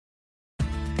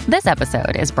This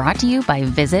episode is brought to you by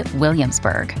Visit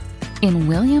Williamsburg. In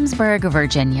Williamsburg,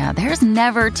 Virginia, there's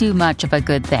never too much of a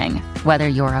good thing. Whether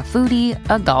you're a foodie,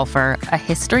 a golfer, a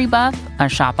history buff, a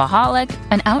shopaholic,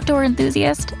 an outdoor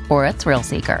enthusiast, or a thrill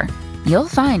seeker, you'll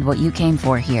find what you came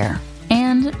for here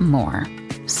and more.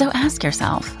 So ask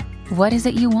yourself, what is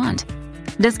it you want?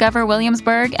 Discover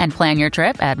Williamsburg and plan your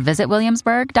trip at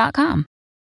visitwilliamsburg.com.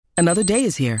 Another day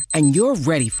is here, and you're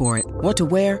ready for it. What to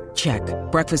wear? Check.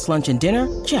 Breakfast, lunch, and dinner?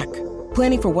 Check.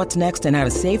 Planning for what's next and how to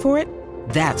save for it?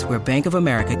 That's where Bank of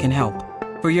America can help.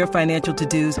 For your financial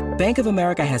to-dos, Bank of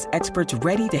America has experts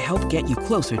ready to help get you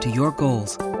closer to your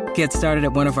goals. Get started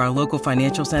at one of our local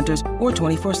financial centers or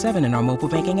 24/7 in our mobile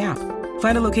banking app.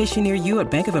 Find a location near you at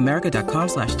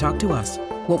bankofamerica.com/talktous.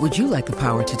 What would you like the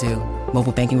power to do?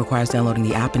 Mobile banking requires downloading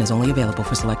the app and is only available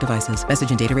for select devices.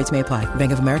 Message and data rates may apply.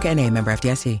 Bank of America N.A., member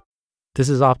FDIC. This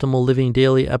is Optimal Living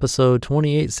Daily, episode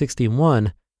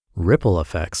 2861, Ripple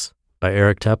Effects, by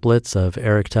Eric Teplitz of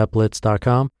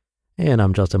ericteplitz.com. And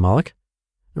I'm Justin Malik.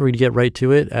 We're going to get right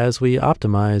to it as we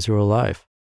optimize your life.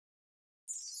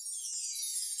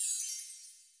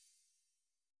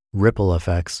 Ripple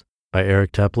Effects, by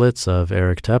Eric Teplitz of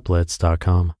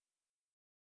ericteplitz.com.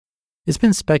 It's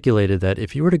been speculated that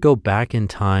if you were to go back in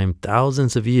time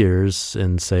thousands of years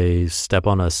and, say, step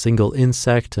on a single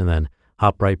insect and then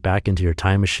hop right back into your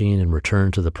time machine and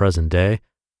return to the present day,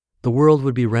 the world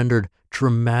would be rendered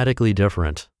dramatically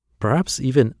different, perhaps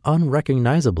even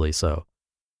unrecognizably so.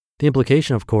 The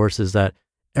implication, of course, is that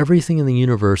everything in the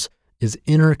universe is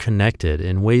interconnected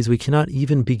in ways we cannot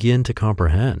even begin to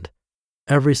comprehend.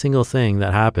 Every single thing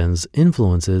that happens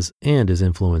influences and is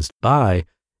influenced by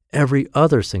every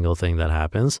other single thing that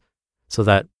happens, so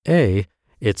that A,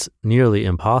 it's nearly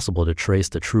impossible to trace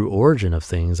the true origin of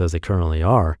things as they currently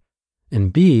are,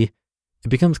 and B, it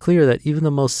becomes clear that even the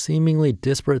most seemingly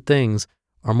disparate things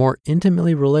are more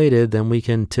intimately related than we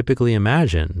can typically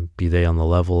imagine, be they on the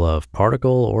level of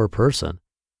particle or person.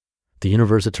 The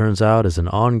universe, it turns out, is an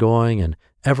ongoing and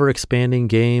ever-expanding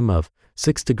game of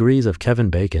 6 degrees of Kevin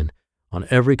Bacon on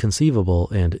every conceivable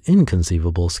and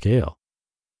inconceivable scale.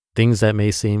 Things that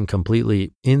may seem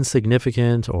completely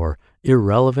insignificant or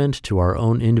irrelevant to our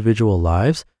own individual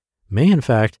lives may, in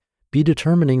fact, be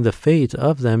determining the fate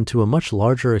of them to a much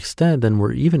larger extent than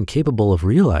we're even capable of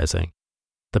realizing.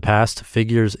 The past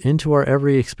figures into our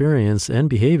every experience and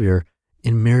behavior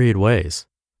in myriad ways.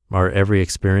 Our every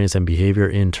experience and behavior,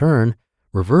 in turn,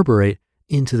 reverberate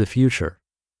into the future.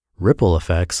 Ripple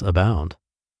effects abound.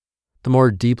 The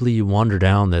more deeply you wander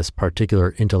down this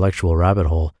particular intellectual rabbit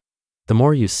hole, the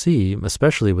more you see,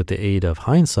 especially with the aid of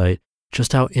hindsight,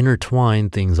 just how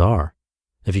intertwined things are.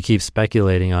 If you keep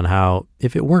speculating on how,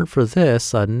 if it weren't for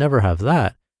this, I'd never have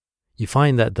that, you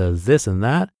find that the this and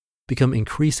that become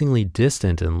increasingly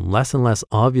distant and less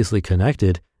obviously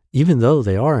connected, even though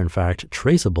they are in fact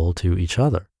traceable to each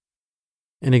other.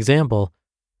 An example,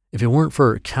 if it weren't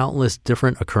for countless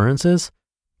different occurrences,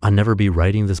 I'd never be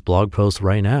writing this blog post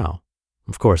right now.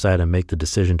 Of course, I had to make the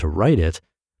decision to write it,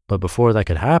 but before that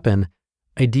could happen,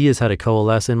 ideas had to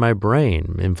coalesce in my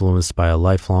brain, influenced by a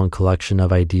lifelong collection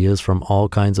of ideas from all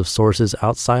kinds of sources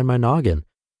outside my noggin.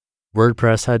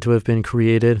 WordPress had to have been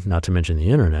created, not to mention the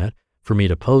internet, for me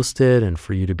to post it and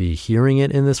for you to be hearing it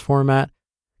in this format.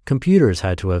 Computers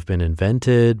had to have been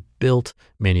invented, built,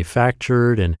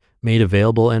 manufactured, and made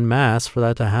available en masse for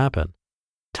that to happen.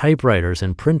 Typewriters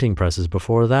and printing presses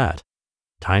before that.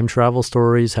 Time travel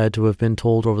stories had to have been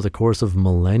told over the course of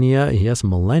millennia, yes,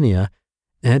 millennia,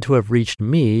 and had to have reached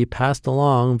me, passed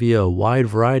along via a wide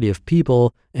variety of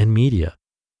people and media.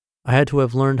 I had to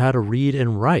have learned how to read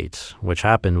and write, which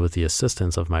happened with the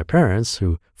assistance of my parents,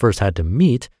 who first had to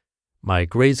meet my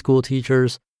grade school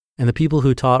teachers and the people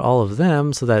who taught all of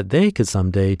them so that they could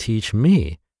someday teach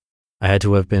me. I had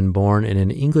to have been born in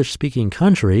an English-speaking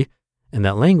country, and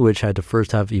that language had to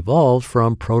first have evolved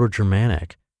from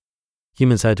Proto-Germanic.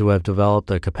 Humans had to have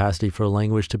developed a capacity for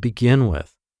language to begin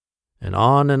with. And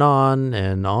on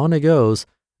it goes,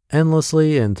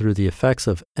 endlessly and through the effects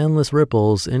of endless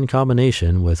ripples in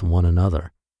combination with one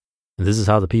another. And this is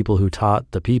how the people who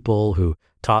taught the people who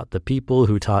taught the people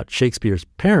who taught Shakespeare's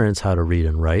parents how to read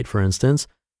and write, for instance,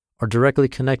 are directly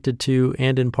connected to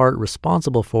and in part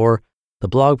responsible for the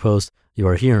blog post you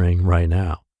are hearing right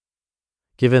now.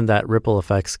 Given that ripple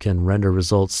effects can render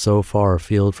results so far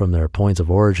afield from their points of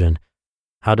origin,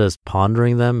 how does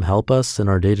pondering them help us in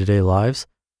our day-to-day lives?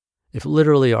 If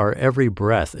literally our every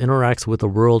breath interacts with the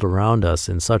world around us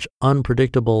in such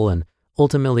unpredictable and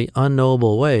ultimately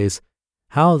unknowable ways,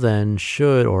 how then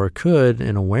should or could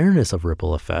an awareness of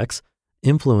ripple effects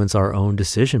influence our own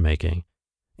decision-making?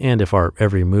 And if our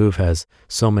every move has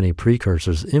so many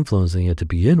precursors influencing it to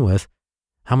begin with,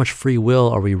 how much free will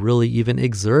are we really even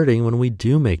exerting when we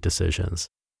do make decisions?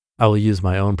 I will use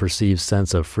my own perceived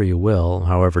sense of free will,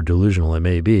 however delusional it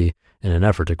may be, in an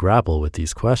effort to grapple with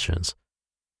these questions.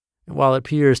 While it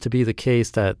appears to be the case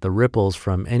that the ripples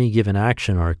from any given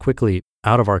action are quickly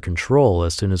out of our control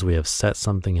as soon as we have set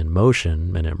something in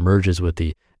motion and it merges with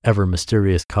the ever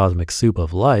mysterious cosmic soup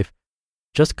of life,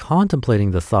 just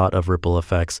contemplating the thought of ripple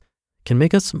effects can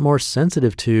make us more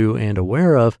sensitive to and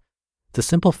aware of the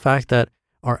simple fact that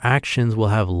our actions will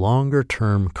have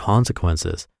longer-term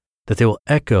consequences, that they will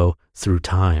echo through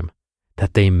time,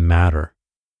 that they matter.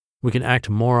 We can act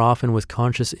more often with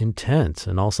conscious intent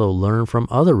and also learn from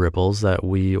other ripples that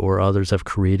we or others have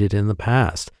created in the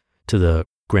past, to the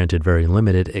granted very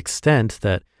limited extent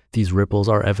that these ripples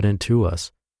are evident to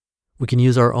us. We can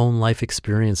use our own life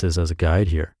experiences as a guide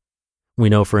here. We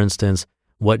know, for instance,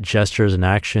 what gestures and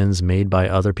actions made by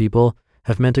other people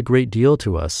have meant a great deal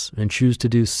to us and choose to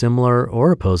do similar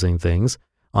or opposing things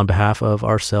on behalf of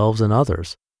ourselves and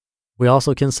others. We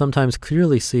also can sometimes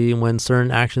clearly see when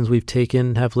certain actions we've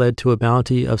taken have led to a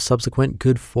bounty of subsequent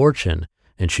good fortune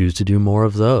and choose to do more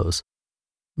of those.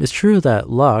 It's true that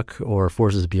luck or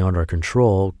forces beyond our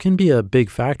control can be a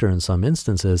big factor in some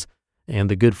instances,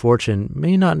 and the good fortune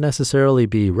may not necessarily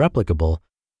be replicable.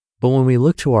 But when we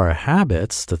look to our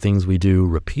habits, the things we do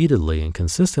repeatedly and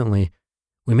consistently,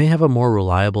 we may have a more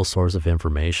reliable source of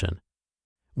information.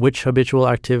 Which habitual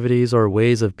activities or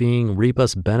ways of being reap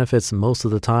us benefits most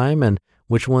of the time, and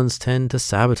which ones tend to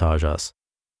sabotage us?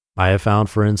 I have found,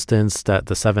 for instance, that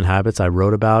the 7 habits I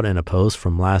wrote about in a post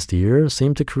from last year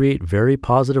seem to create very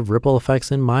positive ripple effects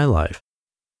in my life.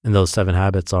 And those 7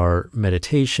 habits are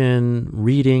meditation,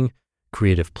 reading,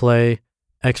 creative play,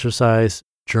 exercise,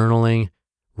 journaling,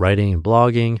 writing and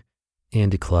blogging,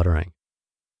 and decluttering.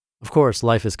 Of course,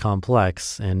 life is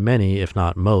complex, and many, if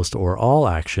not most or all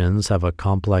actions have a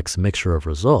complex mixture of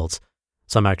results.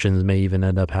 Some actions may even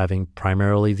end up having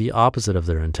primarily the opposite of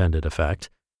their intended effect.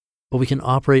 But we can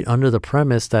operate under the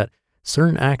premise that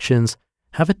certain actions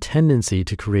have a tendency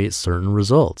to create certain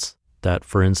results. That,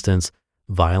 for instance,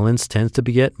 violence tends to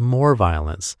beget more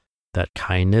violence. That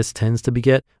kindness tends to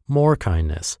beget more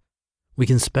kindness. We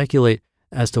can speculate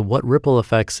as to what ripple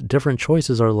effects different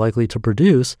choices are likely to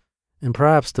produce, and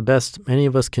perhaps the best any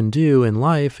of us can do in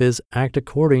life is act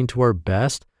according to our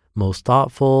best, most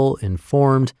thoughtful,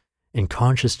 informed, and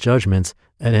conscious judgments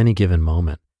at any given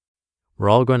moment. We're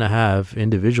all going to have,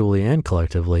 individually and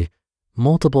collectively,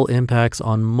 multiple impacts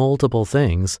on multiple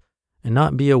things and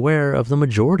not be aware of the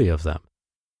majority of them.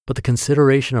 But the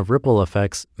consideration of ripple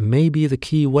effects may be the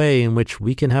key way in which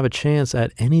we can have a chance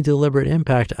at any deliberate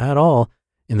impact at all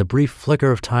in the brief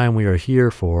flicker of time we are here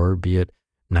for, be it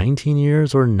 19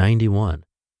 years or 91.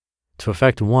 To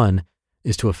affect one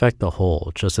is to affect the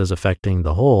whole, just as affecting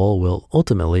the whole will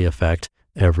ultimately affect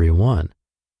everyone.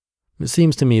 It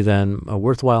seems to me then a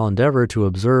worthwhile endeavor to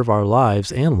observe our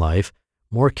lives and life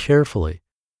more carefully,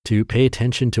 to pay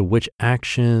attention to which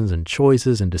actions and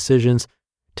choices and decisions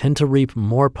tend to reap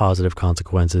more positive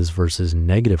consequences versus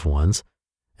negative ones,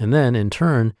 and then, in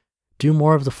turn, do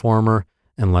more of the former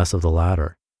and less of the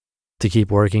latter. To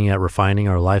keep working at refining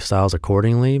our lifestyles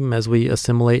accordingly as we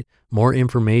assimilate more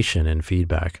information and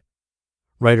feedback.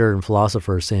 Writer and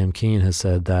philosopher Sam Keen has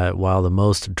said that while the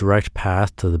most direct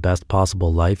path to the best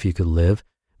possible life you could live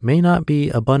may not be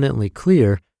abundantly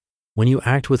clear, when you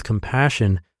act with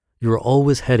compassion, you are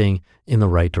always heading in the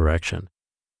right direction.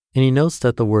 And he notes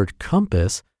that the word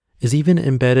compass is even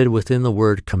embedded within the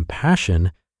word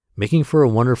compassion, making for a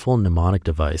wonderful mnemonic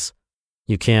device.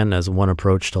 You can, as one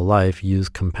approach to life, use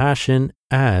compassion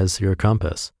as your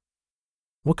compass.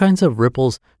 What kinds of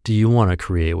ripples do you want to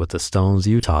create with the stones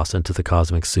you toss into the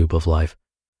cosmic soup of life?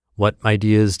 What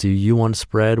ideas do you want to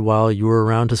spread while you are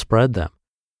around to spread them?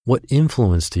 What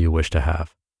influence do you wish to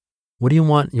have? What do you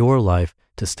want your life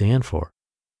to stand for?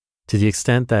 To the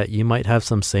extent that you might have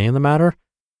some say in the matter,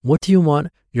 what do you want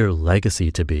your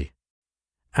legacy to be?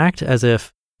 Act as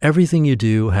if everything you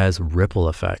do has ripple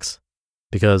effects,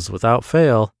 because without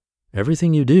fail,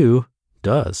 everything you do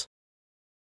does.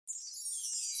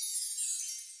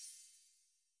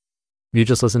 You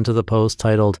just listened to the post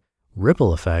titled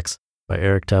Ripple Effects by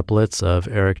Eric Teplitz of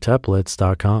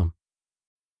ericteplitz.com.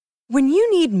 When you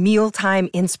need mealtime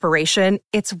inspiration,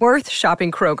 it's worth shopping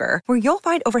Kroger, where you'll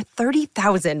find over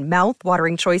 30,000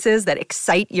 mouth-watering choices that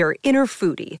excite your inner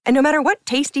foodie. And no matter what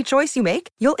tasty choice you make,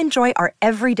 you'll enjoy our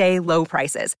everyday low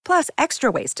prices, plus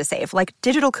extra ways to save, like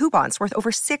digital coupons worth over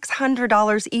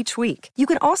 $600 each week. You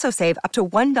can also save up to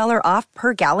 $1 off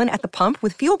per gallon at the pump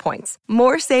with fuel points.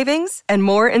 More savings and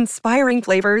more inspiring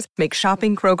flavors make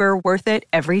shopping Kroger worth it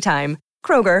every time.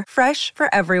 Kroger, fresh for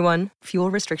everyone.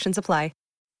 Fuel restrictions apply.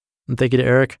 And thank you to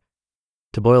Eric.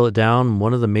 To boil it down,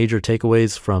 one of the major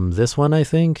takeaways from this one, I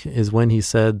think, is when he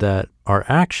said that our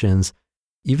actions,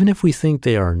 even if we think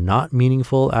they are not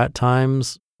meaningful at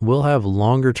times, will have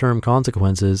longer-term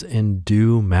consequences and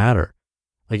do matter.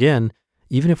 Again,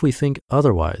 even if we think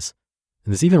otherwise.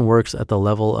 And this even works at the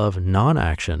level of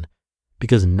non-action,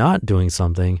 because not doing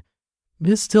something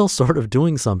is still sort of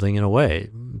doing something in a way.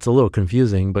 It's a little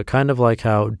confusing, but kind of like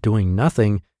how doing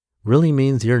nothing really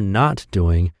means you're not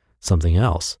doing something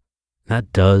else.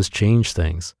 That does change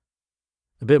things.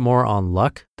 A bit more on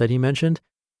luck that he mentioned.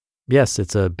 Yes,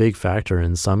 it's a big factor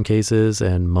in some cases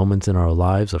and moments in our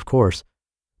lives, of course,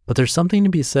 but there's something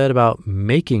to be said about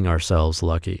making ourselves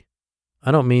lucky. I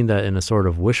don't mean that in a sort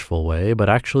of wishful way, but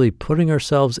actually putting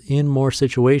ourselves in more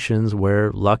situations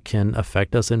where luck can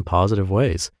affect us in positive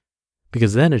ways,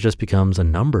 because then it just becomes a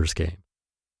numbers game.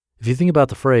 If you think about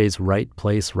the phrase right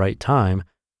place, right time,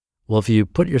 well, if you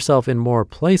put yourself in more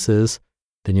places,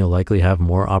 then you'll likely have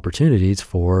more opportunities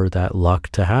for that luck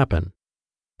to happen.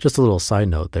 Just a little side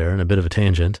note there and a bit of a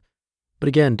tangent. But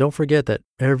again, don't forget that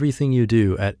everything you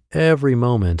do at every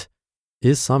moment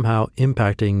is somehow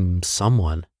impacting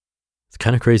someone. It's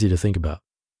kind of crazy to think about.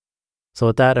 So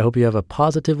with that, I hope you have a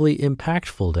positively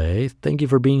impactful day. Thank you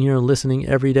for being here and listening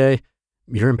every day.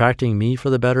 You're impacting me for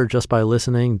the better just by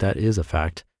listening. That is a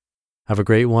fact. Have a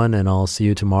great one, and I'll see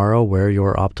you tomorrow where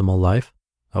your optimal life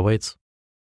awaits.